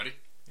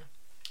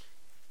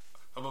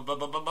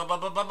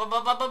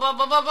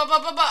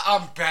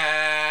I'm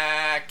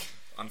back.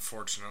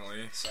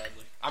 Unfortunately.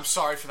 Sadly. I'm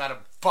sorry for that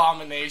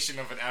abomination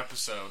of an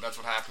episode. That's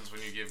what happens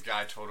when you give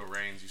Guy total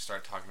reins. You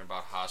start talking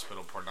about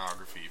hospital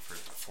pornography for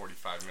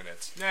 45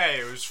 minutes.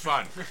 Hey, it was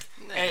fun.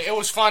 Hey, it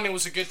was fun. It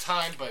was a good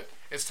time, but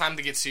it's time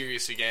to get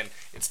serious again.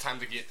 It's time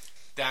to get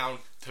down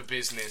to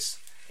business,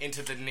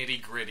 into the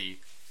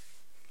nitty-gritty.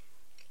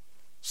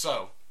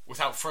 So,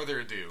 without further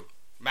ado,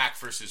 Mac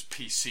versus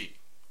PC.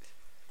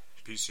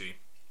 PC.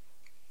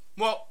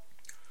 Well,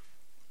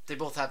 they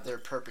both have their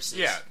purposes.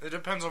 Yeah, it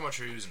depends on what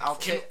you're using. I'll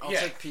take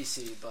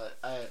PC, but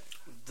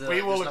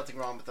there's nothing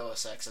wrong with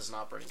OS X as an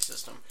operating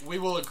system. We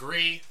will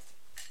agree,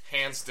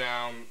 hands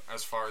down,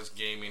 as far as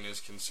gaming is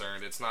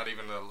concerned. It's not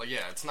even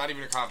it's not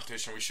even a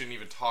competition. We shouldn't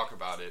even talk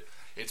about it.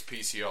 It's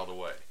PC all the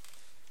way.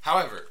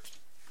 However,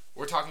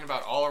 we're talking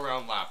about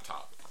all-around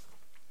laptop.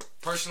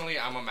 Personally,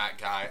 I'm a Mac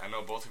guy. I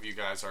know both of you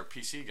guys are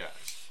PC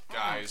guys.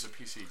 Guy is a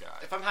PC guy.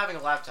 If I'm having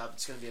a laptop,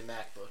 it's going to be a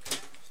MacBook.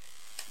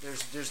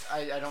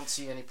 I don't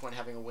see any point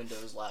having a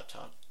Windows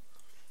laptop.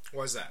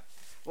 Why is that?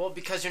 Well,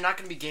 because you're not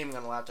going to be gaming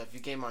on a laptop. If you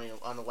game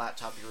on a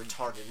laptop, you're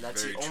retarded. And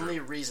that's only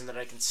reason that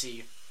I can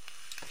see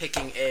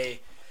picking a...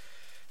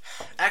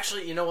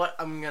 Actually, you know what?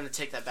 I'm going to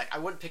take that back. I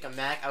wouldn't pick a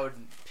Mac. I would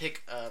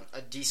pick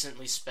a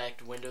decently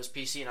spec'd Windows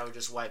PC, and I would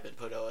just wipe it and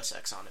put OS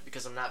X on it,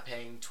 because I'm not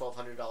paying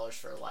 $1,200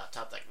 for a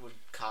laptop that would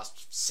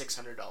cost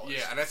 $600.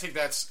 Yeah, and I think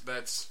that's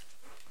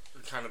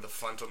kind of the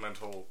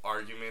fundamental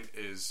argument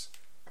is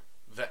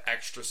the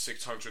extra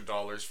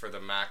 $600 for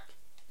the Mac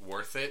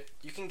worth it?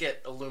 You can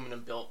get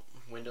aluminum-built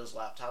Windows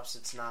laptops.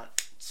 It's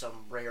not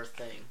some rare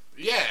thing.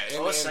 Yeah,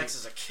 OS X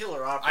is a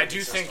killer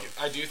operating system.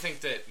 I do think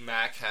that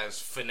Mac has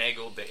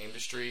finagled the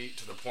industry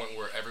to the point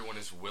where everyone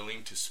is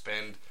willing to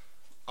spend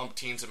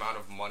umpteen's amount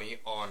of money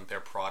on their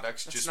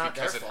products just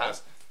because it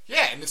has.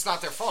 Yeah, and it's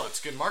not their fault. It's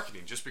good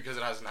marketing. Just because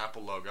it has an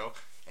Apple logo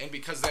and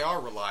because they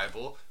are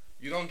reliable.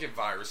 You don't get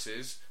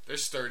viruses. They're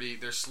sturdy.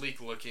 They're sleek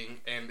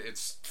looking, and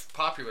it's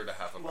popular to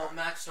have them. Well,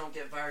 Macs don't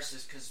get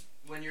viruses because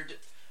when you're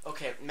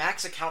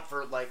Macs account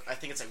for I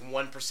think it's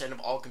 1% of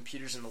all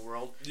computers in the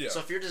world. Yeah. So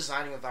if you're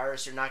designing a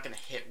virus, you're not going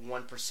to hit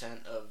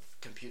 1% of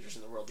computers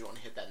in the world. You want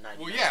to hit that 99%.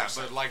 Well, yeah,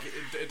 but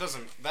it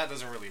doesn't. That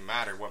doesn't really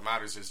matter. What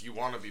matters is you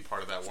want to be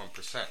part of that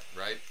 1%,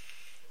 right?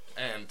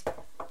 And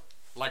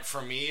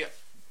for me,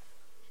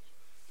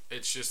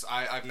 it's just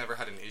I've never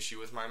had an issue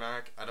with my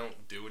Mac. I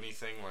don't do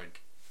anything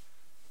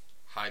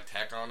high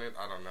tech on it.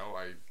 I don't know.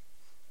 I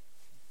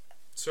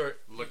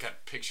look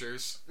at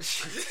pictures.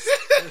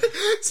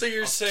 So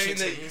you're saying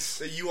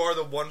that you are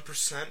the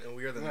 1% and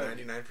we are the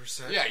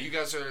 99%? Yeah, you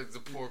guys are the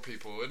poor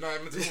people, and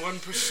I'm the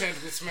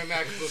 1% with my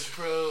MacBook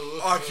Pro.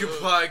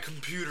 Occupy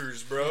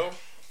computers, bro.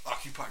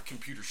 Occupy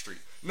Computer Street.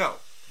 No,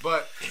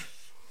 but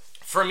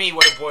for me,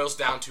 what it boils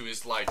down to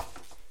is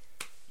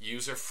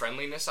user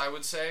friendliness, I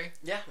would say.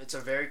 Yeah, it's a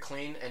very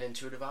clean and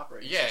intuitive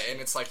operating system. Yeah, and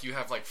it's you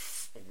have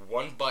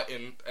one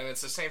button, and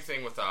it's the same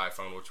thing with the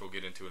iPhone, which we'll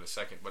get into in a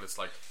second, but it's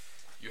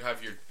you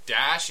have your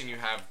dash and you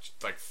have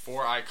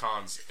 4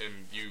 icons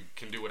and you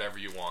can do whatever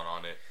you want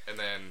on it. And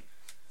then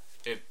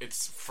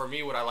it's for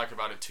me, what I like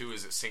about it too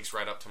is it syncs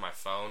right up to my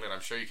phone, and I'm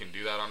sure you can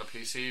do that on a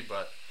PC,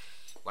 but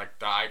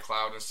the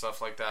iCloud and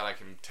stuff like that, I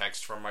can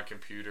text from my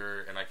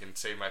computer and I can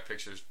save my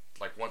pictures.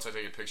 Once I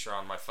take a picture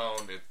on my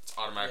phone, it's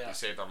automatically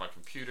saved on my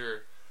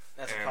computer.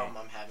 That's a problem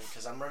I'm having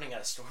because I'm running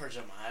out of storage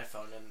on my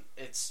iPhone, and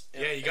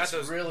you got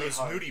those really those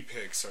nudie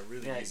pics are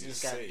really easy to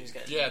save. You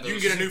can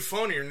get a new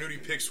phone, and your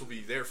nudie pics will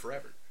be there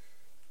forever.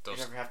 You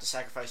never have to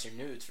sacrifice your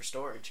nudes for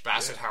storage.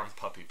 Basset Hound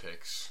puppy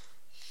pics.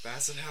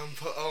 Basset Hound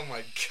oh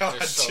my god,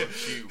 they're so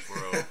cute,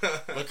 bro.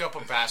 Look up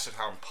a Basset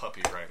Hound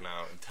puppy right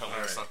now and tell me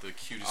it's not the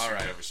cutest thing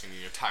you've ever seen in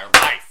your entire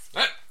life.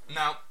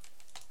 Now,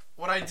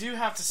 what I do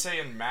have to say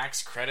in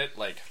Mac's credit,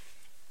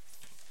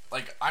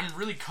 I'm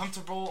really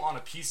comfortable on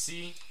a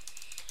PC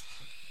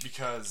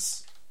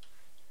because,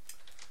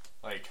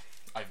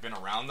 I've been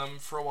around them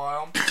for a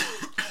while,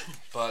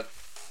 but,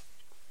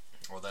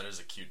 that is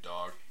a cute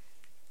dog.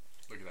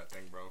 Look at that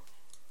thing, bro.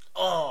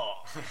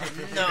 Oh,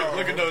 no.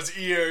 Look at those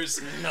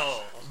ears.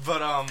 No.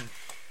 But,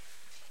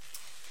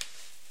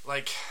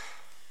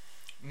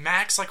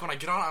 Macs, when I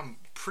get on, I'm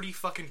pretty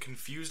fucking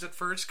confused at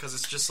first, because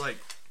it's just,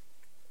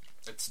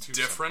 it's too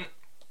different.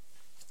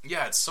 Simple.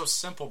 Yeah, it's so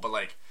simple, but,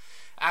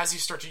 as you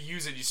start to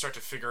use it, you start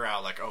to figure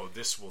out,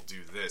 this will do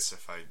this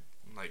if I,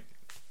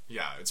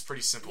 yeah, it's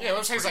pretty simple. Yeah,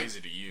 it's pretty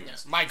easy to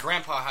use. Yeah. My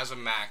grandpa has a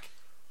Mac,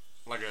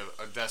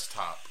 a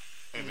desktop.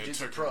 And it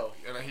took Pro.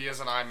 And he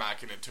has an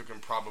iMac, and it took him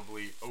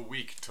probably a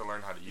week to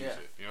learn how to use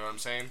it. You know what I'm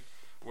saying?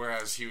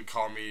 Whereas he would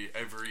call me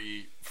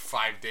every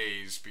 5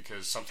 days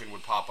because something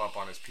would pop up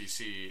on his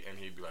PC, and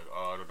he'd be like,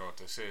 "Oh, I don't know what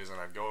this is," and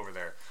I'd go over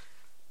there.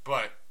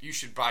 But you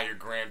should buy your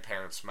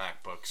grandparents'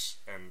 MacBooks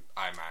and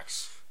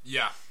iMacs.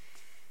 Yeah.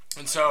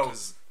 And so,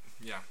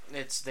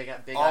 they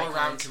got big all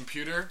around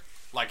computer.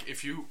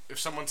 If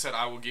someone said,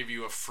 "I will give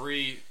you a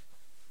free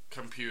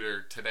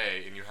computer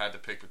today," and you had to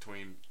pick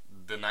between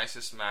the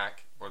nicest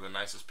Mac or the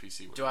nicest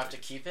PC, do I have to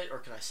keep it or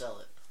can I sell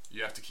it?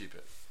 You have to keep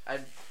it.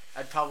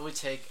 I'd probably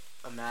take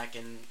a Mac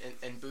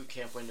and Boot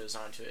Camp Windows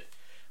onto it.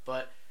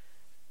 But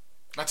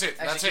that's it.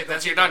 Actually,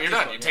 You're done.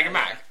 You take a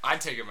Mac.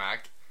 I'd take a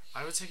Mac.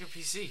 I would take a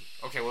PC.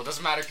 Okay, well, it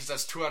doesn't matter because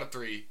that's 2 out of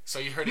 3. So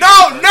you heard it.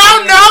 No!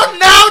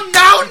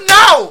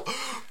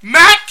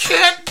 Mac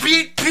can't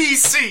beat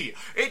PC.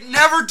 It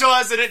never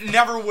does, and it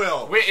never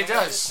will. Wait, it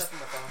does.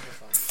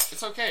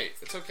 It's okay.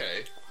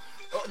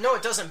 Oh, no,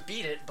 it doesn't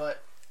beat it,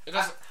 but It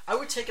doesn't. I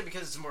would take it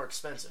because it's more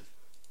expensive.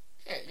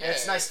 Yeah. And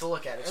it's nice to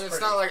look at. And it's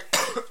pretty. not like.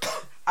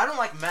 I don't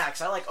like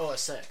Macs. I like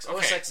OS X. Okay.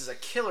 OS X is a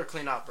killer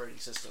clean operating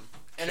system,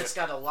 and it's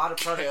got a lot of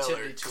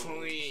productivity tools.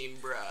 Clean,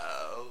 bro.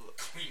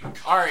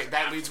 All right,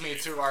 that leads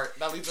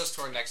us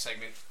to our next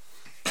segment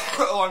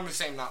along the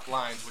same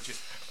lines, which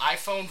is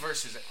iPhone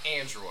versus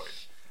Android.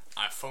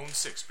 iPhone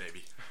 6,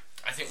 baby.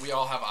 I think we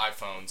all have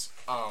iPhones.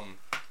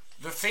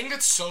 The thing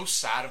that's so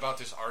sad about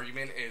this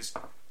argument is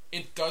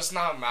it does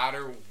not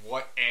matter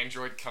what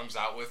Android comes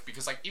out with,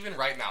 because like even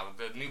right now,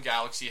 the new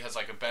Galaxy has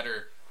like a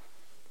better,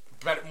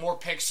 more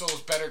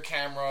pixels, better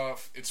camera,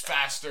 it's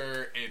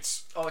faster,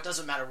 it's... Oh, it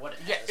doesn't matter what it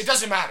has. Yeah, it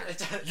doesn't matter.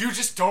 You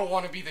just don't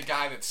want to be the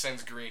guy that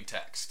sends green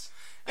text.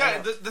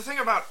 Yeah, the thing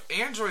about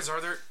Androids are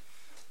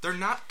they're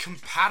not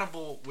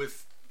compatible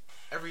with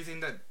everything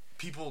that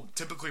people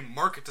typically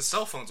market to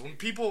cell phones. When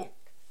people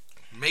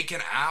make an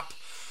app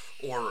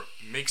or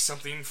make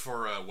something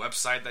for a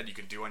website that you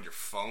can do on your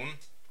phone,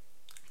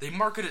 they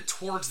market it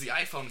towards the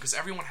iPhone because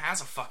everyone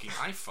has a fucking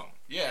iPhone.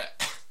 Yeah,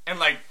 and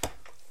like,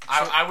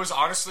 I was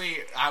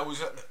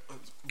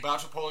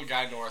about to pull a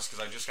Guy Norris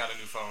because I just got a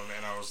new phone,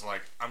 and I was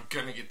like, I'm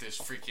gonna get this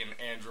freaking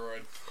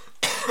Android.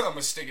 I'm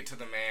gonna stick it to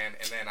the man,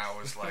 and then I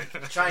was like,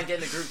 try and get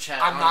in a group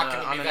chat. I'm not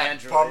gonna be that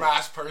Android. bum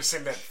ass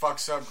person that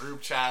fucks up group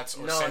chats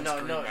or sends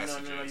green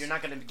messages. No. You're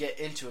not gonna get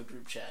into a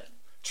group chat.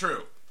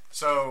 True.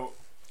 So,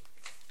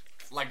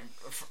 like,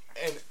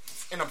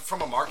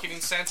 from a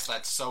marketing sense,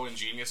 that's so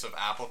ingenious of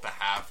Apple to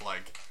have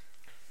like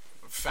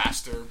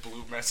faster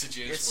blue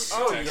messages.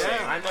 When you're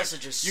texting.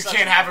 iMessage is you such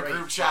can't a have a great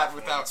group chat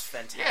platform. without. It's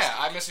fantastic.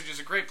 Yeah, iMessage is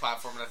a great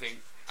platform, and I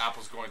think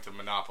Apple's going to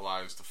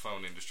monopolize the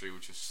phone industry,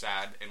 which is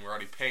sad. And we're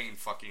already paying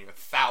fucking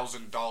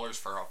 $1,000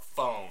 for a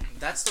phone.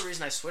 That's the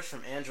reason I switched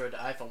from Android to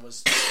iPhone, was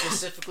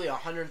specifically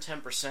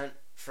 110%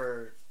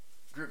 for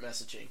group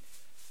messaging,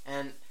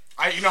 and.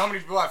 You know how many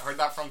people I've heard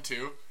that from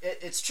too?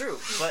 It's true,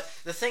 but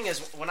the thing is,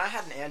 when I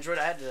had an Android,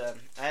 I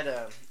had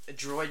a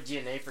Droid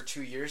DNA for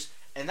 2 years,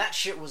 and that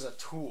shit was a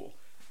tool.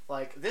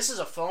 Like, this is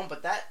a phone,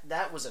 but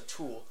that was a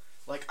tool.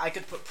 Like, I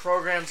could put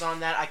programs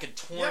on that, I could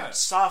torrent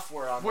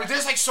software on that.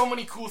 There's like so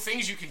many cool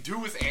things you can do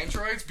with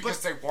Androids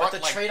because they want. But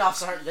the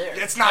trade-offs aren't there.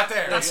 It's not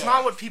there. That's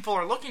not what people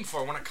are looking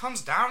for. When it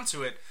comes down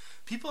to it,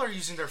 people are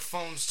using their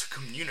phones to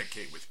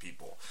communicate with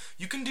people.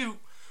 You can do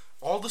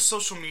all the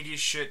social media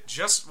shit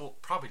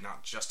probably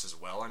not just as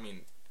well. I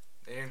mean,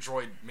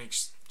 Android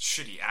makes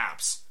shitty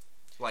apps.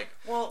 Like,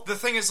 the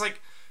thing is,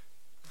 like,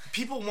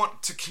 people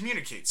want to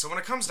communicate. So when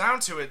it comes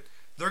down to it,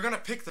 they're going to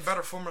pick the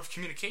better form of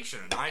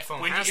communication. And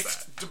iPhone has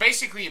that.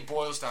 Basically, it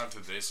boils down to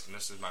this, and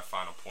this is my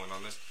final point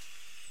on this.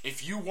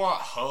 If you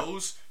want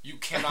hoes, you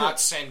cannot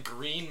send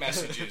green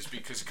messages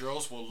because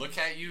girls will look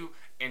at you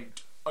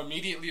and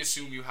immediately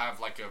assume you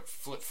have, like, a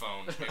flip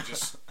phone and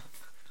just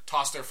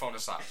toss their phone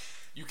aside.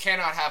 You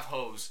cannot have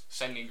hoes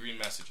sending green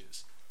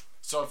messages.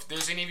 So if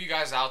there's any of you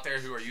guys out there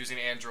who are using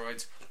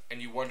Androids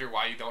and you wonder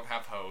why you don't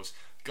have hoes,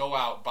 go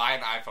out, buy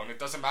an iPhone. It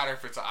doesn't matter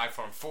if it's an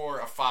iPhone 4,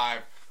 a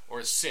 5,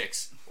 or a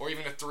 6, or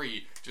even a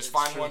 3. Just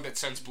find one that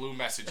sends blue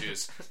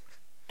messages,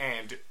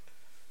 and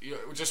you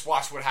just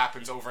watch what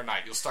happens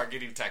overnight. You'll start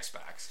getting text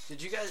backs.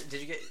 Did you get,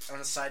 on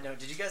a side note,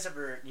 did you guys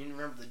ever, you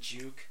remember the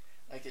Juke?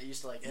 Like, it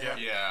used to, like...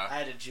 Yeah. I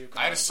had a Juke.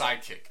 I had a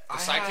Sidekick. The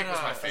Sidekick was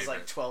my favorite. I was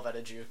like 12 at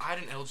a Juke. I had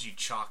an LG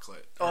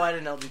chocolate. Oh, I had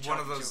an LG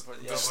chocolate. One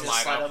of those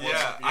slide up.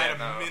 Yeah, I had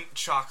a mint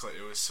chocolate.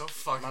 It was so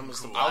fucking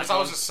cool. I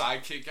was a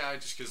Sidekick guy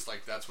just because,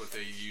 like, that's what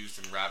they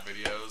used in rap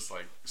videos,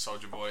 like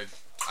Soulja Boy.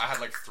 I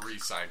had, like, 3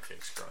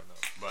 Sidekicks growing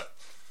up. But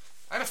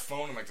I had a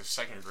phone in, like, the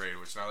 2nd grade,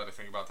 which now that I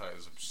think about that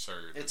is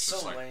absurd. It's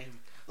so like, lame.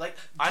 Like,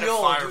 I had a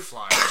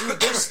Firefly. Dude,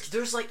 there's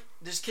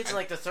kids in,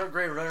 like, the 3rd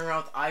grade running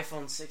around with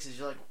iPhone 6s.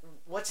 You're like,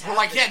 what's happening?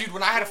 Well, like, yeah, dude,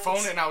 when I had a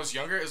phone and I was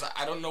younger, it was like,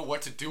 I don't know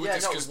what to do with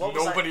this because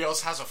nobody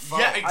else has a phone.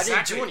 Yeah, exactly. I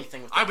didn't do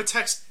anything with it. I would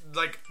text,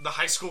 like, the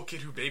high school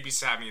kid who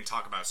babysat me and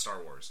talk about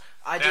Star Wars.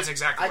 That's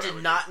exactly what I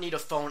did not need a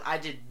phone. I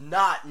did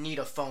not need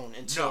a phone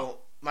until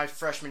my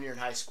freshman year in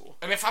high school.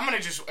 And if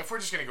we're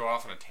just gonna go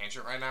off on a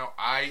tangent right now,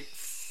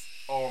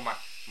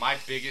 my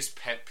biggest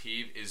pet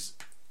peeve is,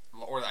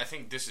 or I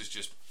think this is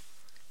just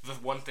the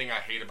one thing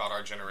I hate about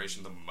our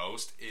generation the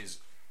most is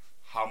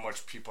how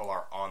much people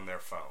are on their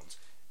phones.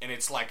 And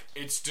it's like,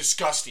 it's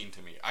disgusting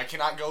to me. I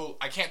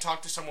can't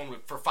talk to someone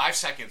for 5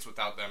 seconds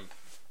without them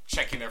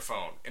checking their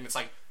phone. And it's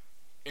like,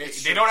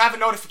 they don't have a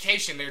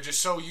notification. They're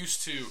just so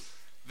used to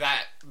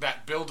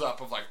that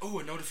build-up of like, oh,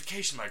 a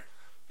notification, like,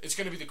 it's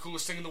going to be the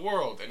coolest thing in the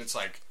world. And it's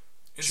like,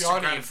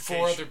 Johnny and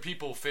 4 other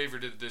people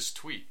favorited this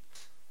tweet.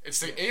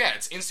 It's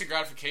instant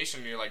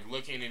gratification. You're like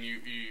looking and you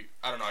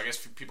I don't know, I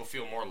guess people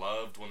feel more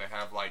loved when they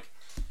have like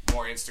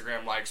more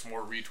Instagram likes,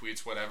 more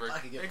retweets, whatever.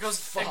 It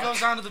goes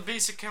down to the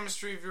basic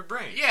chemistry of your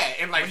brain. Yeah,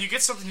 and like when you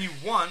get something you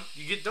want,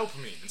 you get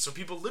dopamine, and so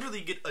people literally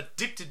get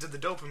addicted to the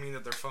dopamine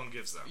that their phone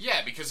gives them.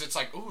 Yeah, because it's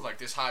like, ooh, like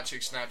this hot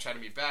chick Snapchatted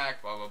me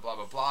back, blah blah blah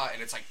blah blah,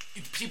 and it's like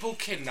people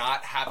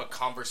cannot have a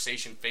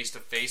conversation face to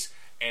face,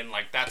 and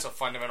like that's a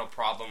fundamental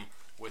problem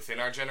within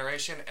our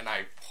generation. And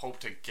I hope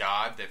to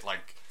God that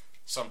like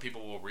some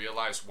people will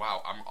realize,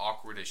 wow, I'm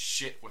awkward as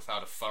shit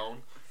without a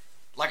phone.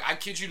 Like I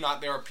kid you not,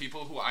 there are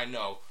people who I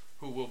know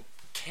who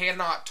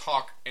cannot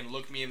talk and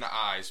look me in the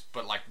eyes,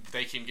 but like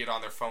they can get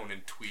on their phone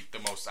and tweet the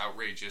most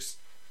outrageous,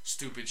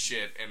 stupid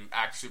shit and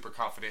act super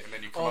confident, and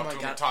then you come up to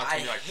them and talk to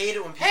them, you're like, hate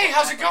it when people hey,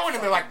 how's it act going? like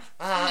And they're like,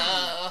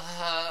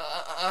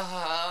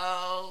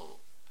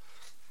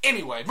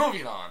 anyway,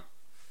 moving on.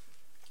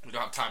 We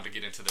don't have time to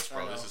get into this,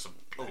 bro. This is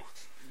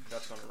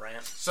That's going to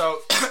rant.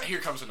 So here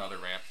comes another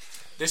rant.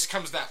 This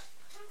comes down.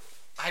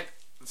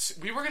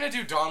 We were gonna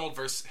do Donald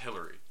versus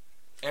Hillary,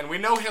 and we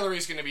know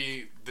Hillary's gonna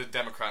be the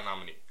Democrat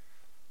nominee.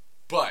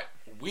 But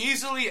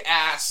weaselly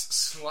ass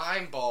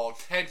slimeball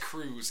Ted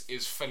Cruz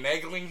is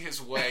finagling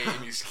his way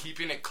and he's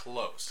keeping it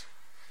close.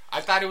 I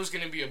thought it was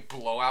going to be a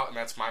blowout, and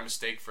that's my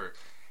mistake for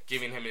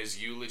giving him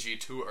his eulogy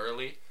too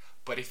early.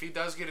 But if he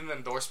does get an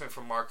endorsement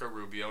from Marco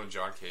Rubio and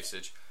John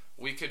Kasich,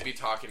 we could be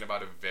talking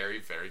about a very,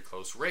 very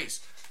close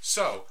race.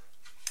 So,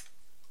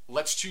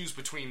 let's choose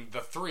between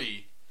the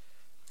three.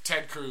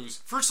 Ted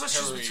Cruz, First, let's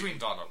Hillary, choose between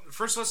Donald.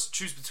 First, let's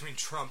choose between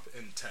Trump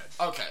and Ted.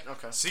 Okay.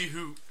 See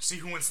who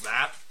wins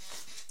that,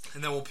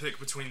 and then we'll pick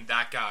between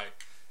that guy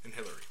and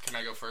Hillary. Can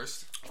I go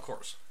first? Of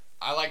course.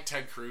 I like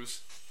Ted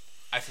Cruz.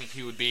 I think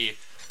he would be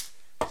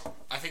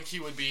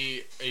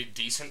a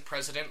decent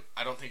president.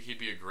 I don't think he'd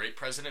be a great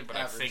president, but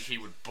Average. I think he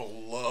would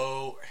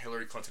blow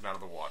Hillary Clinton out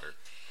of the water.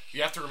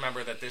 You have to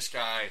remember that this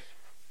guy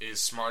is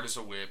smart as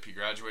a whip. He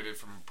graduated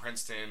from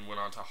Princeton,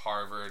 went on to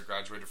Harvard,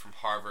 graduated from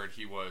Harvard.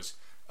 He was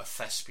a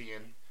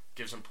thespian.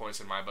 Gives him points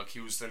in my book. He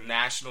was the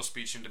national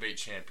speech and debate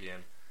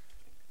champion.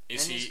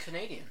 He's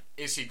Canadian.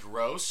 Is he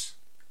gross?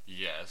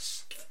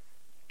 Yes.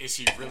 Is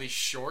he really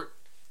short?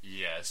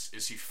 Yes.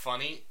 Is he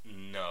funny?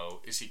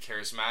 No. Is he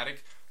charismatic?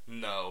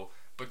 No.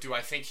 But do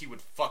I think he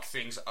would fuck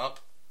things up?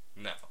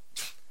 No.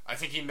 I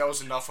think he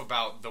knows enough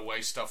about the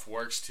way stuff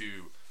works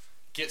to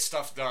get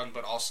stuff done,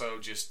 but also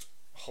just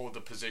hold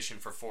the position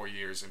for 4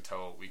 years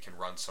until we can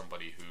run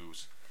somebody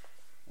who's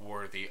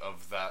worthy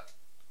of that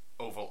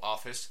Oval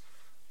Office.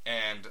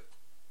 And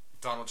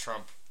Donald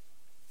Trump,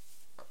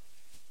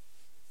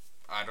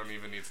 I don't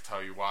even need to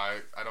tell you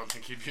why I don't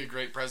think he'd be a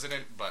great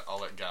president, but I'll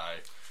let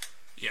Guy.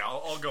 Yeah,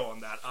 I'll go on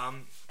that.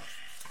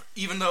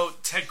 Even though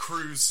Ted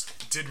Cruz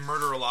did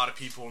murder a lot of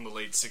people in the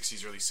late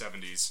 60s, early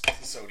 70s.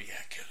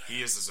 Zodiac Killer.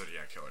 He is the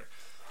Zodiac Killer.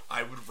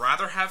 I would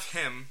rather have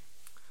him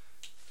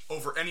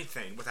over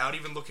anything, without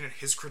even looking at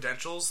his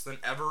credentials, than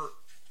ever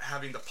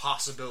having the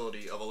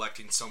possibility of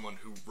electing someone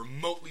who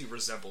remotely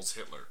resembles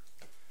Hitler.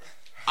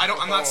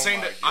 I'm not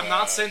saying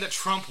that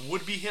Trump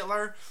would be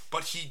Hitler,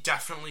 but he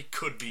definitely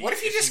could be. What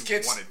if he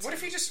wanted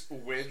to. just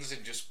wins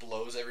and just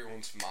blows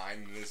everyone's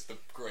mind and is the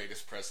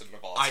greatest president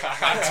of all time?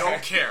 I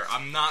don't care.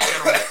 I'm not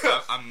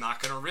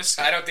gonna risk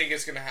it. I don't think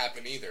it's gonna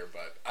happen either.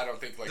 But I don't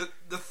think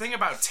the thing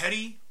about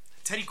Teddy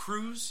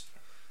Cruz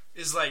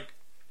is like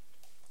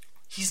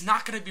he's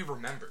not gonna be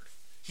remembered.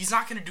 He's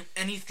not gonna do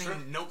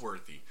anything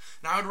noteworthy.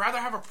 Now I'd rather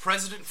have a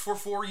president for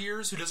 4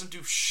 years who doesn't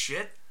do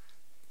shit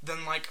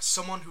than like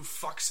someone who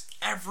fucks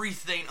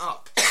everything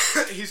up.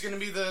 he's gonna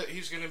be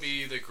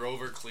the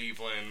Grover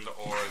Cleveland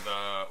or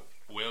the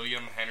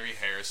William Henry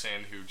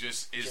Harrison who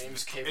just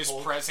is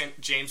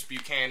present. James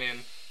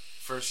Buchanan,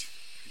 first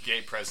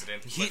gay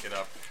president. Look it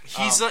up.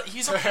 He's a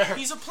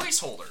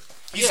placeholder.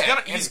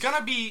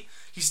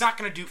 He's not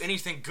gonna do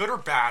anything good or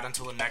bad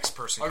until the next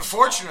person.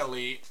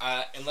 Unfortunately,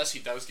 unless he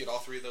does get all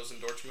three of those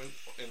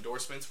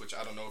endorsements, which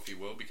I don't know if he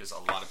will because a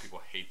lot of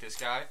people hate this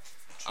guy.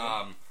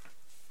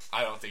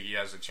 I don't think he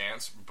has a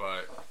chance,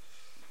 but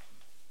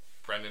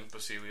Brendan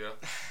Basilio.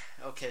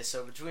 Okay,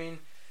 so between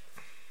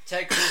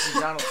Ted Cruz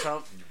and Donald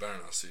Trump. You better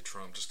not say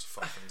Trump just to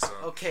fuck things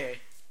up. Okay,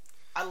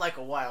 I like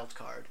a wild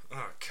card. Oh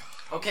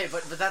God. Okay,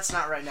 but that's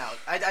not right now.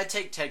 I'd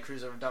take Ted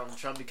Cruz over Donald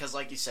Trump because,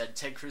 like you said,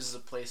 Ted Cruz is a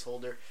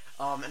placeholder.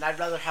 And I'd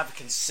rather have a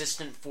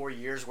consistent 4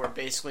 years where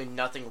basically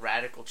nothing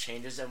radical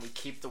changes and we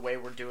keep the way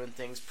we're doing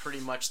things pretty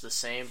much the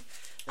same.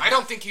 I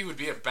don't think he would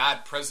be a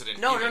bad president.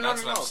 No.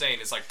 That's what I'm saying.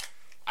 It's like,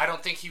 I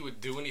don't think he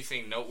would do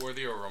anything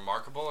noteworthy or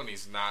remarkable, and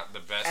he's not the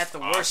best. At the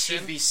worst,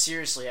 he'd be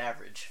seriously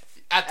average.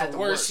 At the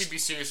worst, he'd be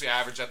seriously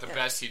average. At the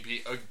best, he'd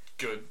be a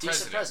good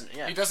decent president.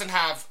 Yeah. He doesn't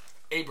have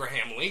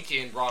Abraham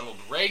Lincoln, Ronald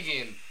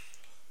Reagan,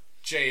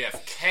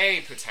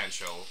 JFK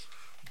potential,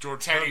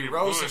 Teddy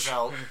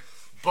Roosevelt,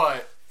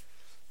 but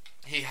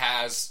he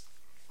has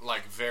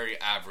like very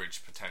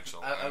average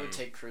potential. I would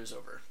take Cruz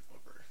over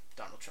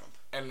Donald Trump.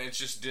 And it's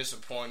just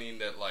disappointing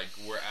that like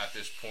we're at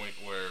this point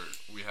where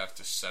we have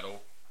to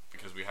settle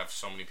because we have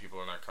so many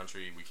people in our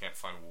country. We can't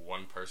find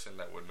one person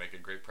that would make a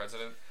great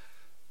president.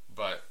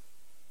 But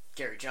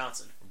Gary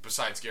Johnson.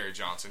 Besides Gary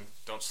Johnson,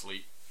 don't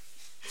sleep.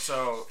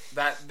 So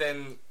that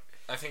then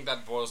I think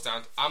that boils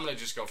down to, I'm going to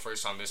just go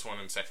first on this one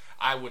and say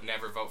I would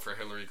never vote for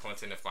Hillary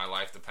Clinton if my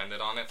life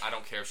depended on it. I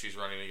don't care if she's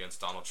running against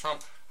Donald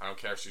Trump. I don't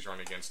care if she's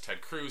running against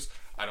Ted Cruz.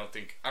 I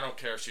don't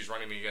care if she's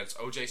running against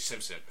O.J.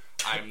 Simpson.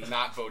 I'm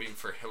not voting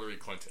for Hillary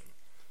Clinton.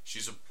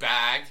 She's a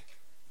bag.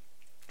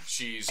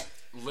 She's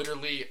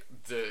literally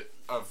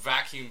a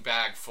vacuum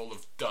bag full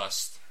of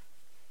dust.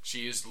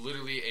 She is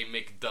literally a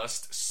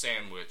McDust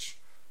sandwich.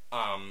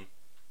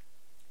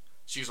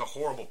 She's a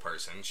horrible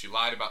person.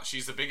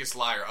 She's the biggest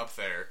liar up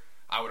there.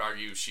 I would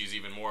argue she's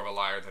even more of a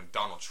liar than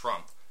Donald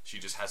Trump. She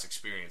just has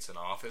experience in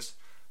office.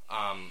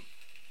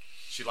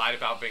 She lied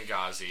about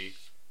Benghazi.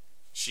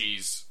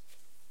 She's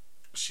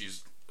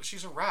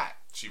a rat.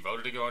 She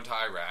voted to go into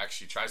Iraq.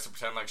 She tries to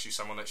pretend like she's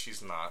someone that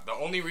she's not. The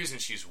only reason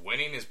she's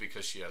winning is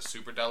because she has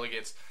super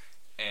delegates,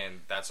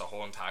 and that's a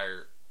whole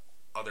entire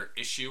other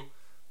issue.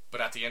 But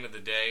at the end of the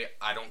day,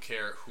 I don't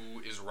care who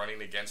is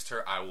running against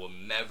her. I will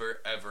never,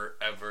 ever,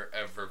 ever,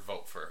 ever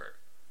vote for her.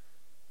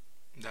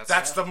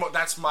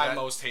 That's my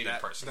most hated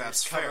person.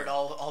 That's fair. Covered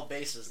all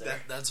bases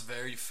there. That's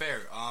very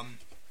fair.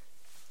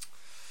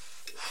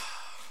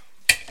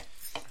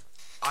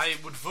 I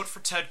would vote for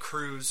Ted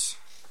Cruz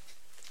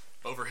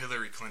over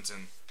Hillary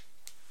Clinton,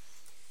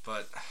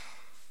 but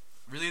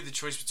really the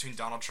choice between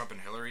Donald Trump and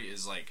Hillary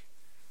is like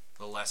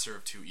the lesser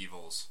of two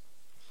evils.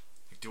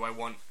 Like, do I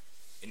want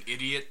an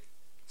idiot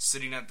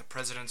sitting at the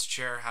president's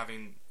chair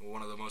having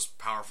one of the most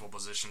powerful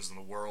positions in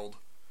the world,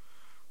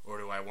 or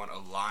do I want a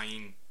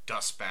lying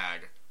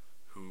dustbag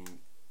who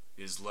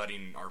is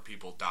letting our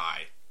people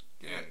die?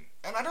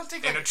 And I don't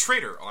think... And a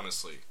traitor,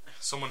 honestly.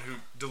 Someone who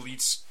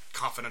deletes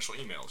confidential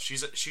emails.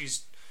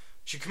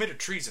 She committed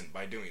treason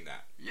by doing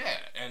that. Yeah,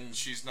 and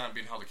she's not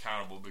being held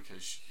accountable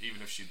because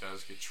even if she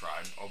does get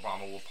tried,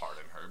 Obama will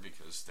pardon her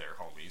because they're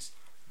homies.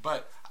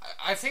 But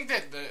I think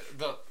that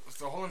the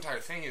whole entire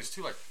thing is,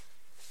 too, like,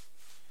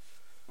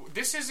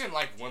 this isn't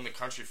like when the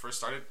country first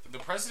started. The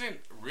president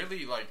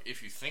really, like,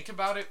 if you think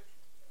about it,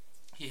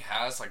 he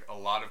has, like, a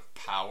lot of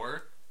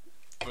power.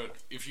 But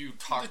if you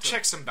talk the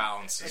checks and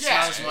balances. It's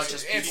not as much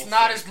as people think. It's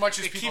not as much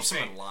as people keeps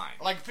think. Them in line.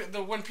 Like,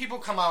 when people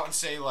come out and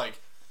say,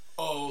 like,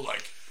 oh,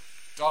 like,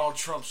 Donald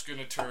Trump's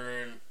gonna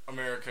turn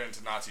America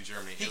into Nazi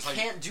Germany. He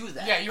can't do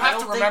that. Yeah, you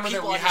have to remember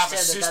that we have a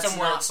system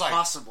where it's like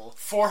possible.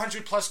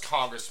 400 plus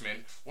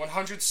congressmen,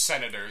 100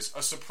 senators,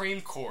 a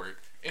Supreme Court.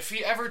 If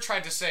he ever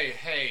tried to say,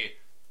 hey,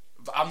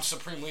 I'm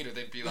Supreme Leader,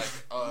 they'd be like,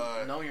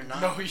 no, you're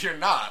not. No, you're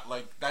not.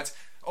 Like, that's...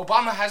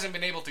 Obama hasn't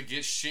been able to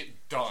get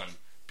shit done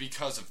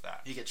because of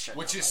that. He gets shut down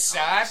which is by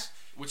sad. Congress.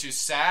 Which is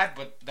sad,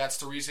 but that's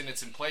the reason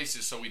it's in place,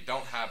 is so we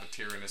don't have a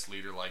tyrannous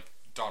leader like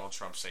Donald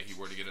Trump, say he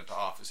were to get into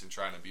office and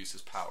try and abuse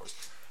his powers.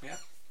 Yeah.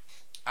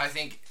 I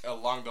think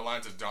along the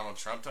lines of Donald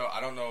Trump, though,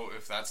 I don't know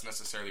if that's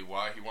necessarily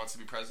why he wants to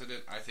be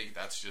president. I think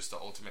that's just the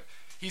ultimate...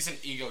 He's an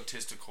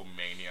egotistical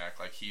maniac.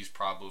 Like, he's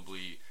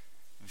probably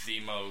the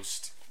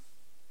most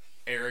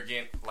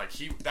arrogant... Like,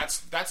 that's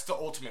the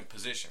ultimate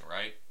position,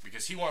 right?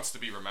 Because he wants to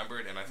be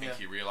remembered, and I think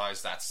he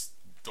realized that's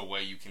the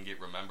way you can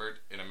get remembered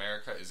in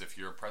America, is if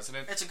you're a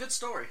president. It's a good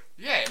story.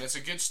 Yeah, and it's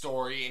a good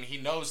story, and he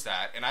knows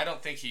that. And I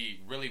don't think he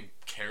really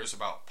cares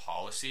about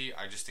policy.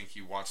 I just think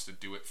he wants to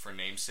do it for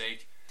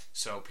namesake,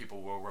 so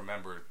people will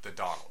remember the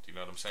Donald. You know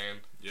what I'm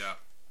saying? Yeah.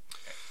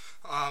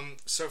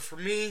 So for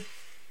me...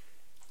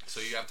 So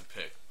you have to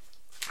pick.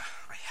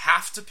 I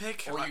have to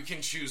pick? Or you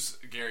can choose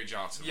Gary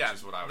Johnson, which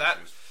is what I would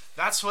choose.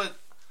 That's what...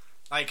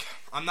 Like,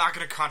 I'm not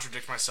going to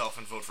contradict myself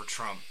and vote for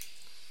Trump.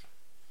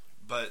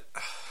 But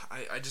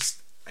I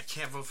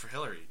can't vote for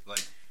Hillary.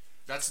 Like,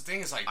 that's the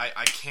thing, is like...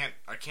 I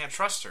can't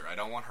trust her. I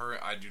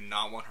do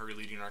not want her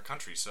leading our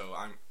country, so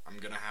I'm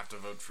gonna have to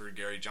vote for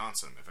Gary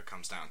Johnson if it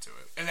comes down to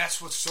it. And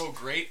that's what's so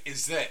great,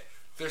 is that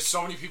there's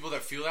so many people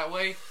that feel that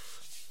way,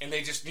 and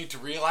they just need to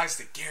realize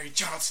that Gary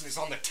Johnson is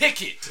on the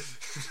ticket.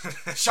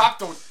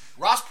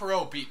 Ross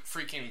Perot beat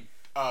freaking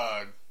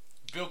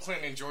Bill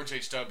Clinton and George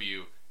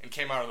H.W. and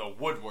came out of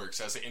the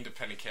woodworks as an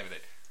independent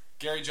candidate.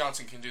 Gary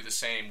Johnson can do the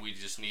same. We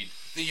just need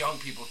the young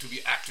people to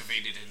be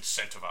activated and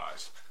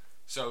incentivized.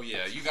 So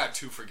yeah, you got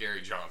 2 for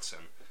Gary Johnson.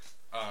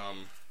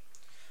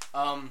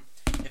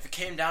 If it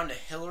came down to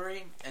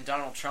Hillary and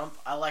Donald Trump,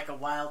 I like a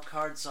wild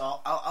card,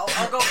 so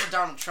I'll go for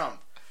Donald Trump.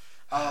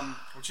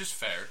 Which is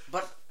fair.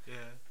 But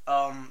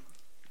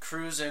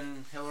Cruz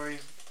and Hillary,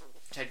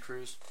 Ted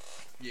Cruz.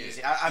 Yeah.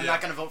 Easy. I'm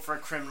not going to vote for a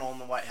criminal in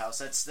the White House.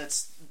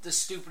 That's the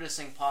stupidest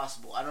thing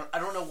possible. I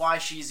don't know why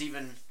she's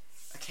even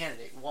a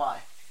candidate.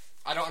 Why?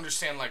 I don't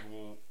understand, like,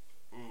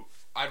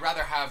 I'd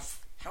rather have...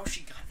 How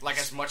she got... Like,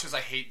 as much as I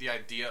hate the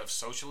idea of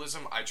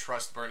socialism, I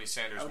trust Bernie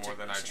Sanders more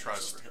than I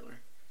trust... Over Hillary.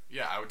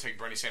 Yeah, I would take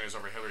Bernie Sanders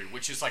over Hillary,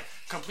 which is, like,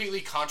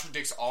 completely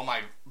contradicts all my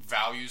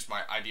values,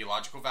 my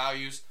ideological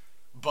values,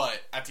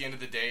 but at the end of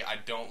the day, I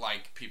don't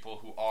like people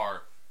who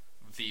are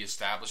the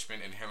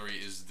establishment, and Hillary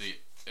is the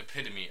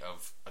epitome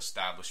of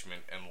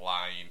establishment and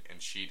lying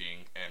and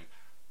cheating, and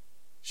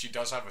she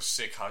does have a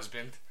sick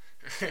husband.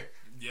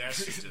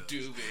 Yes, she does.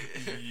 Do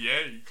it.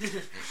 Yay.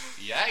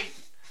 Yay.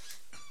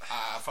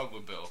 I fuck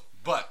with Bill.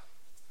 But,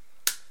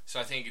 so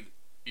I think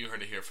you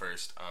heard it here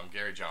first.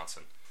 Gary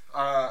Johnson.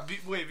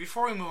 Wait,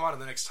 before we move on to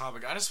the next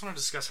topic, I just want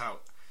to discuss how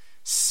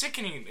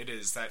sickening it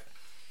is that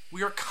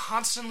we are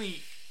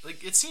constantly,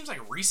 like, it seems like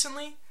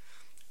recently,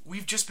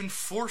 we've just been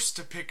forced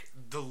to pick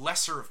the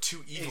lesser of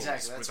two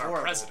evils with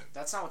our president.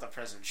 That's not what the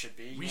president should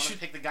be. We should should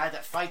pick the guy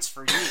that fights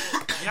for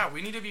you. Yeah,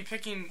 we need to be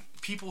picking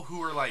people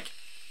who are like,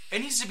 it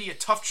needs to be a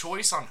tough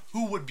choice on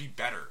who would be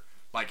better.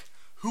 Like,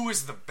 who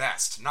is the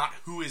best, not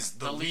who is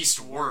the least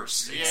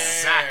worst. Yeah.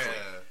 Exactly.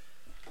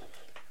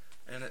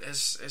 And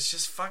it's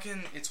just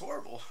fucking... It's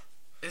horrible.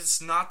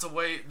 It's not the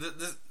way...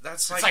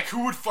 That's like... It's like,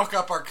 who would fuck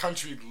up our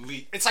country?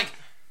 It's like,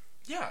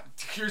 yeah,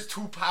 here's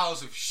 2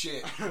 piles of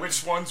shit.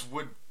 Which ones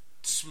would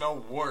smell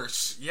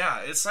worse? Yeah,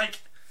 it's like...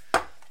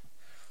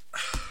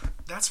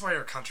 That's why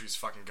our country's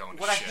fucking going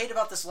to What shit. I hate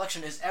about this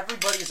election is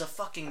everybody is a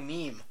fucking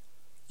meme.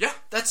 Yeah.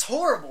 That's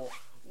horrible.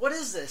 What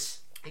is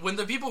this? When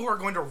the people who are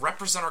going to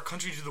represent our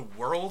country to the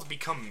world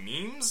become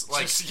memes,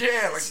 like... It's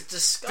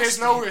disgusting. There's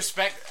no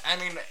respect. I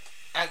mean,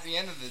 at the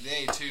end of the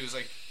day, too, is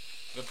like,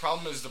 the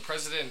problem is the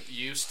president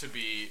used to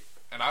be,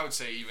 and I would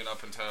say even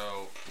up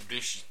until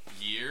this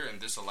year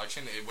and this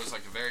election, it was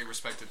like a very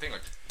respected thing.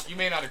 Like, you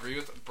may not agree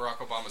with Barack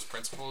Obama's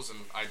principles and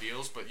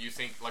ideals, but you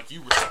think, like,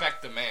 you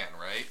respect the man,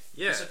 right?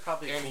 Yeah. He's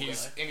probably a And cool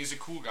he's guy. and he's a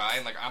cool guy,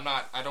 and like, I'm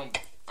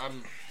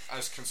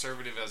as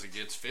conservative as it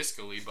gets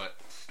fiscally, but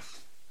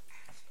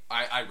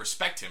I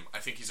respect him. I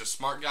think he's a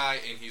smart guy,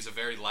 and he's a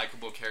very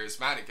likable,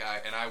 charismatic guy,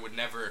 and I would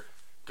never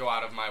go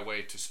out of my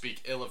way to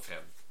speak ill of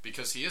him,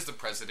 because he is the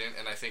president,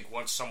 and I think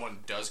once someone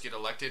does get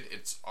elected,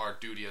 it's our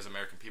duty as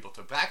American people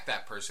to back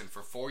that person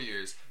for 4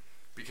 years,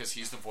 because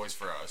he's the voice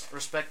for us.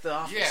 Respect the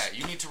office. Yeah,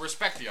 you need to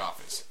respect the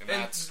office, and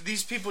And that's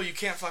these people, you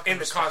can't fucking in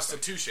the respect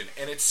Constitution,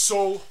 and it's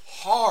so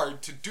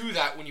hard to do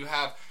that when you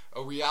have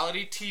a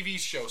reality TV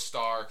show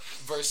star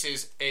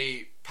versus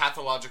a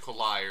pathological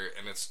liar,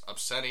 and it's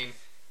upsetting.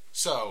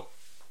 So,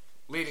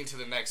 leading to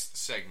the next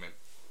segment,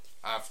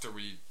 after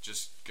we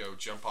just go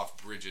jump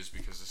off bridges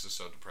because this is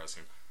so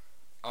depressing,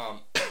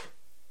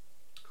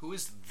 who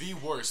is the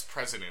worst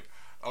president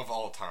of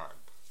all time?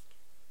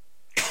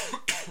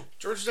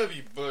 George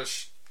W.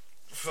 Bush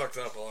fucked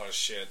up a lot of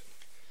shit.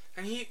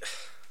 And he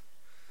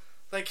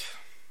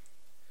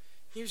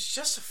was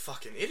just a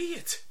fucking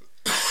idiot.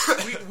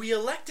 we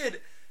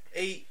elected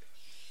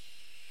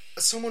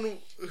someone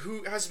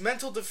who has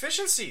mental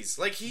deficiencies.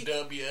 Like, he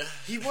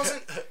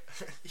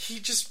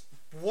just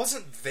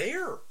wasn't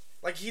there.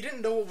 Like, he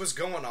didn't know what was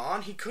going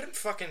on. He couldn't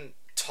fucking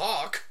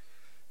talk.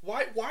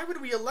 Why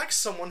would we elect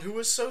someone who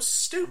was so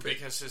stupid?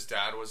 Because his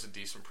dad was a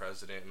decent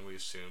president, and we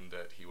assumed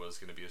that he was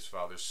going to be his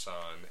father's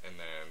son, and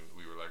then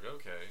we were like,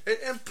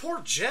 okay. And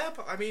poor Jeb,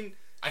 I mean...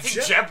 I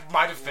think Jeb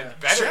might have been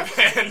better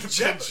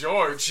than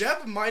George.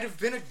 Jeb might have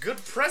been a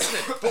good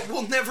president, but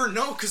we'll never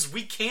know because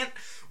we can't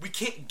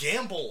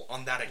gamble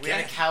on that again. We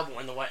had a cowboy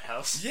in the White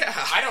House. Yeah,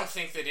 I don't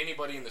think that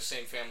anybody in the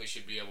same family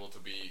should be able to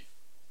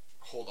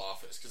hold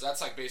office, because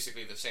that's like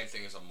basically the same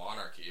thing as a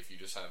monarchy. If you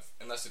just have,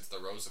 unless it's the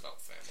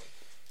Roosevelt family.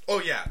 Oh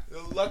yeah,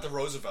 let the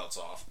Roosevelts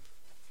off.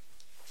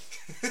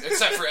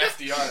 Except for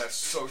FDR, that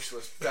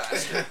socialist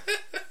bastard.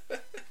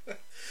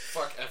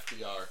 Fuck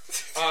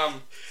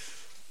FDR.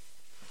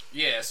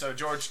 Yeah, so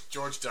George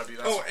W.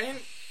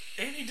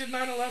 And he did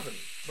 9/11.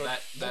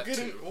 But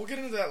we'll get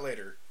into that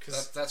later.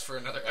 Cause that's for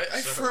another episode.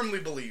 I firmly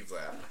believe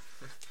that.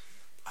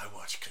 I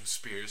watch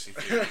conspiracy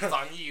theories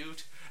on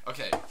YouTube.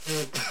 Okay.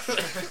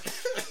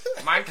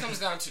 Mine comes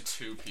down to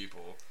 2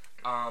 people.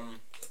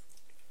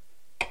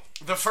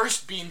 The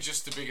first being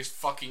just the biggest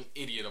fucking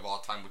idiot of all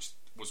time, which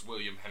was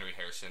William Henry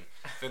Harrison,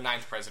 the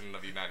 9th president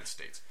of the United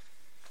States.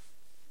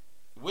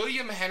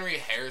 William Henry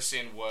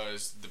Harrison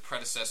was the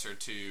predecessor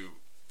to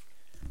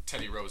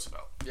Teddy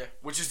Roosevelt. Yeah.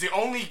 Which is the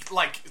only,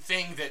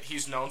 thing that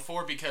he's known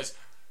for, because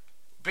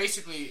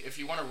basically, if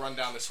you want to run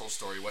down this whole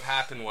story, what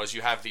happened was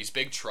you have these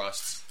big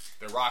trusts,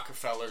 the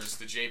Rockefellers,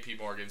 the J.P.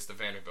 Morgans, the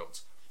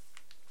Vanderbilts.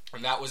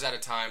 And that was at a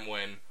time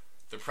when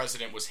the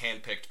president was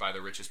handpicked by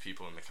the richest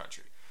people in the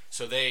country.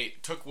 So they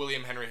took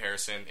William Henry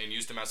Harrison and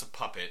used him as a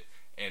puppet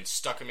and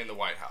stuck him in the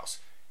White House.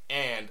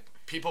 And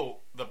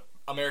the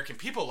American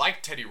people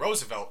liked Teddy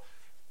Roosevelt,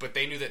 but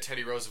they knew that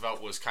Teddy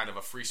Roosevelt was kind of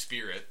a free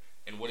spirit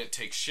and wouldn't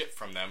take shit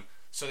from them.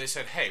 So they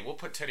said, hey, we'll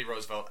put Teddy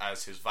Roosevelt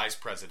as his vice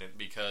president,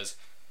 because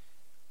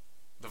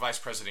the vice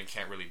president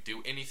can't really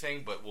do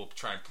anything, but we'll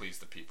try and please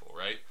the people,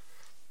 right?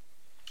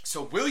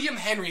 So William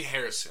Henry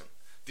Harrison,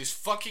 this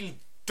fucking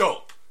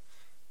dope,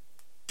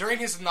 during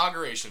his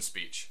inauguration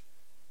speech,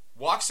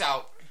 walks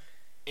out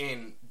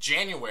in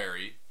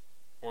January,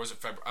 or was it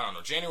February? I don't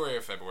know, January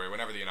or February,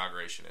 whenever the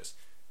inauguration is,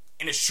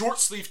 in a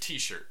short-sleeve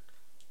t-shirt,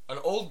 an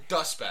old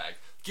dust bag,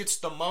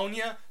 gets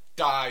pneumonia,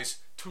 dies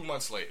 2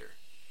 months later.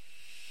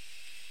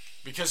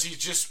 Because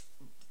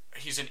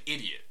he's an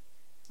idiot.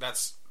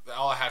 That's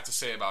all I have to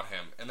say about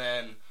him. And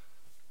then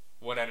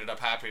what ended up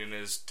happening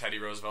is Teddy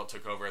Roosevelt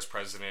took over as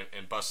president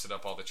and busted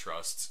up all the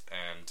trusts,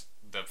 and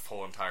the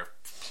whole entire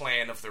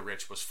plan of the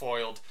rich was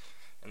foiled.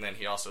 And then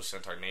he also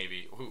sent our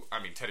Navy,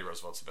 Teddy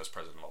Roosevelt's the best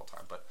president of all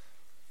time, but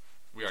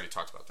we already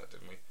talked about that,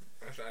 didn't we?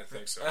 I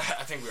think so.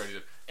 I think we already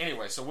did.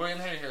 Anyway, so William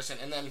Henry Harrison,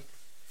 and then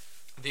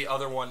The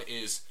other one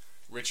is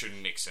Richard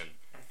Nixon.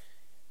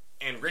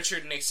 And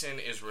Richard Nixon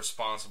is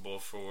responsible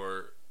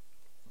for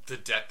the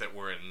debt that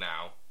we're in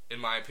now, in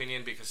my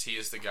opinion, because he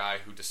is the guy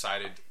who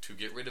decided to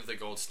get rid of the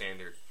gold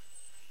standard.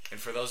 And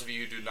for those of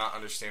you who do not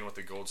understand what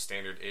the gold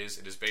standard is,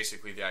 it is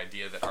basically the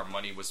idea that our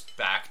money was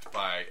backed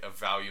by a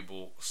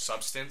valuable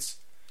substance.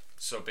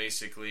 So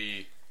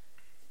basically,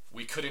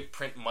 we couldn't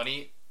print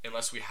money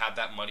unless we had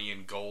that money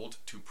in gold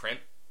to print,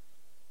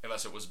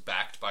 unless it was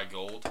backed by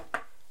gold.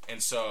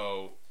 And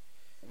so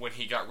when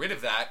he got rid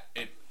of that,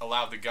 it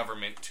allowed the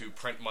government to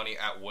print money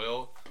at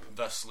will,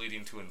 thus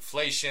leading to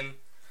inflation,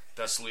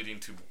 thus leading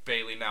to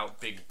bailing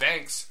out big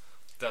banks,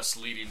 thus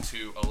leading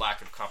to a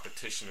lack of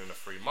competition in a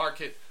free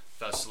market,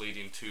 thus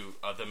leading to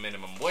the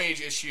minimum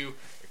wage issue,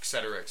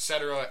 etc.,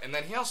 etc. And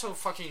then he also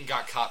fucking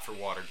got caught for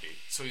Watergate,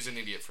 so he's an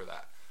idiot for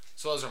that.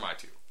 So those are my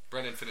two.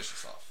 Brendan, finish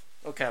us off.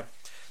 Okay.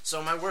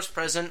 So my worst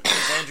president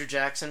was Andrew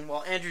Jackson.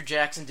 While Andrew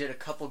Jackson did a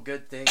couple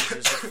good things, he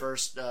was the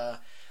first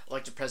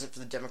elected president for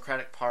the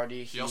Democratic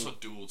Party. He also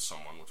dueled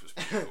someone, which was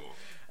pretty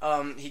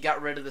cool. He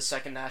got rid of the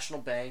Second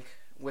National Bank,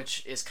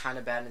 which is kind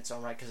of bad in its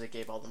own right because it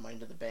gave all the money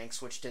to the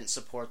banks, which didn't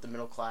support the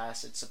middle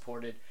class. It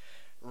supported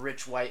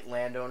rich white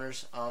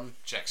landowners.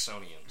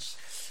 Jacksonians.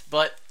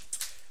 But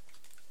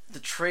the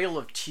Trail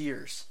of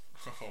Tears.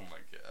 Oh my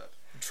god.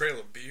 Trail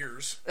of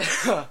Beers.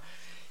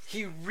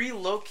 He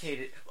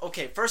relocated.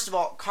 Okay, first of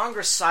all,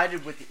 Congress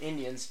sided with the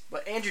Indians,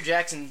 but Andrew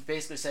Jackson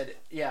basically said,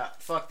 yeah,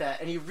 fuck that.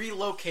 And he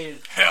relocated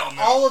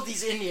all of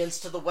these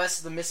Indians to the west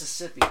of the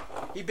Mississippi.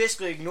 He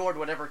basically ignored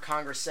whatever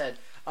Congress said.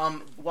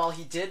 While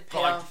he did pay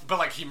off...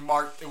 But he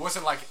marked... It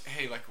wasn't like,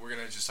 hey, like, we're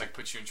gonna just, like,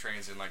 put you in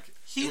trains and, like...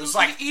 it was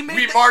he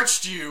we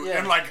marched you,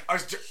 and, like,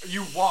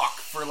 you walk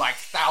for, like,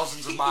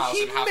 thousands of miles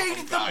and half of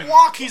them died.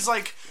 Walk. He's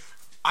like,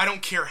 I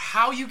don't care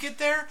how you get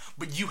there,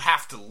 but you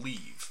have to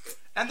leave.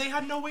 And they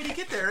had no way to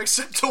get there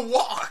except to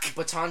walk.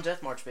 Bataan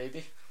Death March,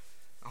 baby.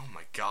 Oh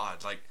my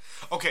god. Like,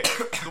 okay,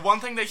 the one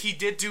thing that he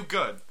did do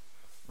good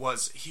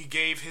was he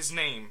gave his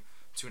name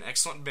to an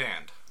excellent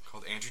band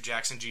called Andrew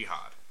Jackson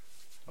Jihad.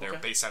 They're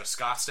based out of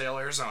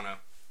Scottsdale, Arizona.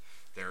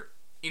 They're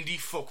indie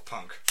folk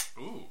punk.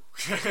 Ooh.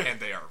 And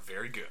they are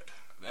very good.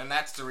 And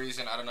that's the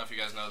reason, I don't know if you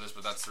guys know this,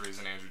 but that's the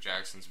reason Andrew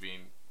Jackson's being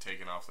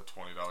taken off the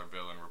 $20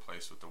 bill and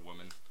replaced with the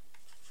woman.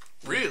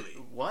 Really?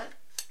 What?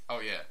 Oh,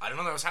 yeah. I don't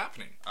know that was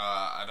happening.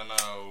 I don't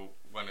know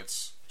when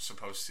it's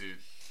supposed to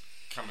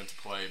come into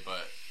play,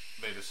 but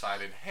they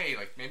decided, hey,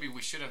 like, maybe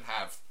we shouldn't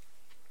have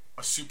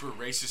a super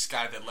racist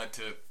guy that led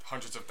to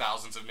hundreds of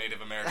thousands of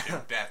Native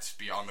American deaths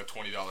be on the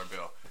 $20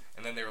 bill.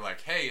 And then they were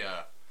like, hey,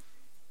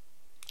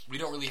 we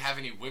don't really have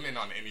any women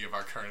on any of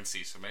our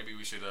currency, so maybe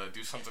we should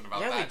do something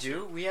about that. Yeah, we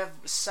do. We have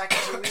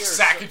Sacagawea.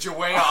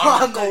 Sacagawea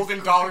on the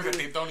golden dollar that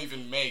they don't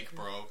even make,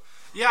 bro.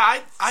 Yeah,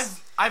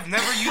 I've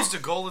never used a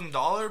golden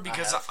dollar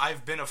because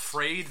I've been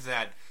afraid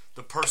that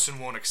the person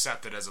won't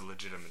accept it as a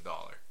legitimate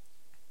dollar.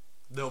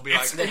 They'll be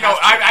like,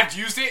 I've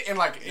used it and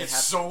like it's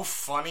so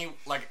funny.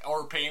 Like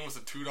our paying with a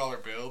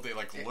 $2 bill, they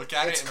like look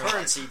at it. It's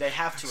currency. They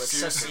have to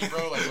accept seriously, it,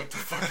 bro. Like what the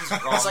fuck is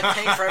wrong? It's like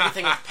paying for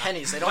everything with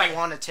pennies. They don't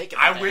want to take it.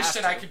 But I wish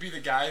that I could be the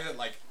guy that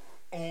like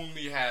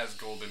only has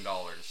golden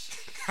dollars.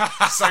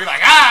 So you're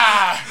like,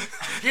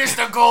 here's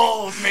the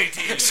gold,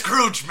 matey.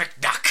 Scrooge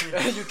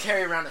McDuck. You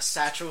carry around a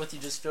satchel with you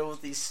just filled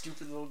with these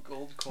stupid little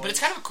gold coins. But it's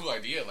kind of a cool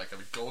idea, like a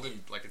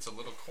golden, like it's a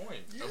little coin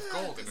of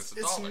gold and it's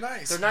a dollar.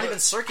 Nice. They're not even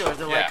circular.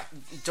 They're like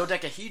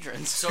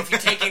dodecahedrons. So if you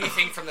take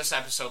anything from this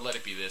episode, let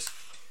it be this.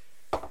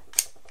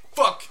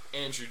 Fuck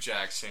Andrew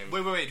Jackson.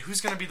 Wait.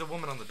 Who's gonna be the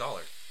woman on the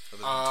dollar?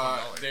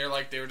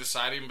 They were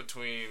deciding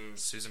between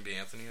Susan B.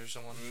 Anthony or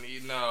someone.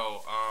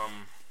 No,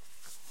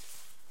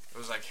 it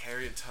was like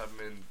Harriet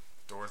Tubman,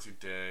 Dorothy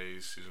Day,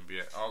 Susan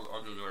B.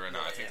 I'll Google it right now.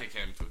 I think they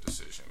came to a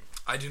decision.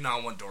 I do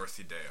not want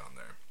Dorothy Day on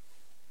there.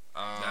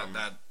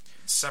 That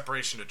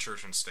separation to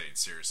church and state.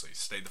 Seriously,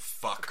 stay the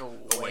fuck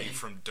away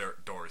from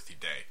Dorothy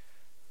Day.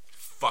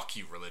 Fuck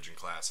you, religion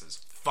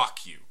classes.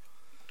 Fuck you.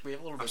 We have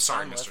a little bit. I'm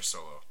sorry, Mr.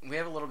 Solo. We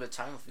have a little bit of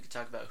time if we could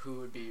talk about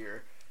who would be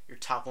your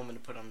top woman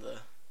to put on the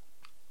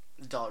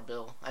dollar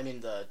bill. I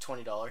mean the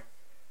 $20.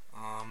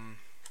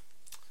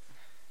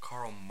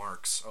 Karl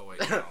Marx. Oh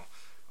wait, no.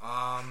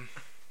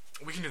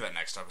 We can do that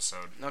next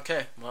episode.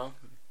 Okay, well,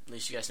 at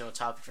least you guys know a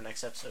topic for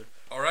next episode.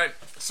 Alright,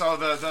 so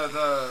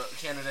the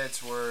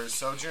candidates were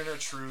Sojourner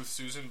Truth,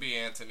 Susan B.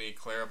 Anthony,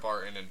 Clara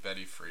Barton, and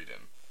Betty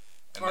Friedan.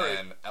 And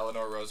then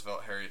Eleanor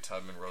Roosevelt, Harriet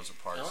Tubman, Rosa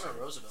Parks.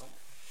 Eleanor Roosevelt?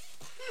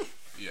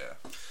 Yeah.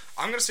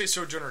 I'm going to say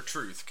Sojourner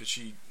Truth, because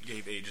she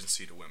gave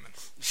agency to women.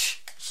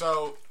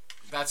 So,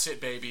 that's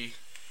it, baby.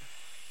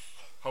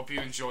 Hope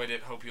you enjoyed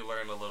it. Hope you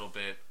learned a little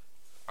bit.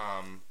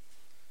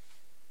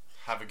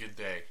 Have a good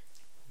day.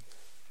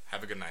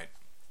 Have a good night.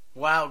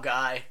 Wow,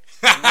 guy.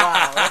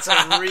 Wow, that's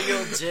a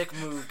real dick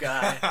move,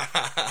 guy.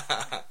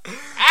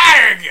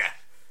 Arg!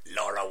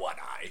 Laura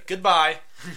One-Eye. Goodbye.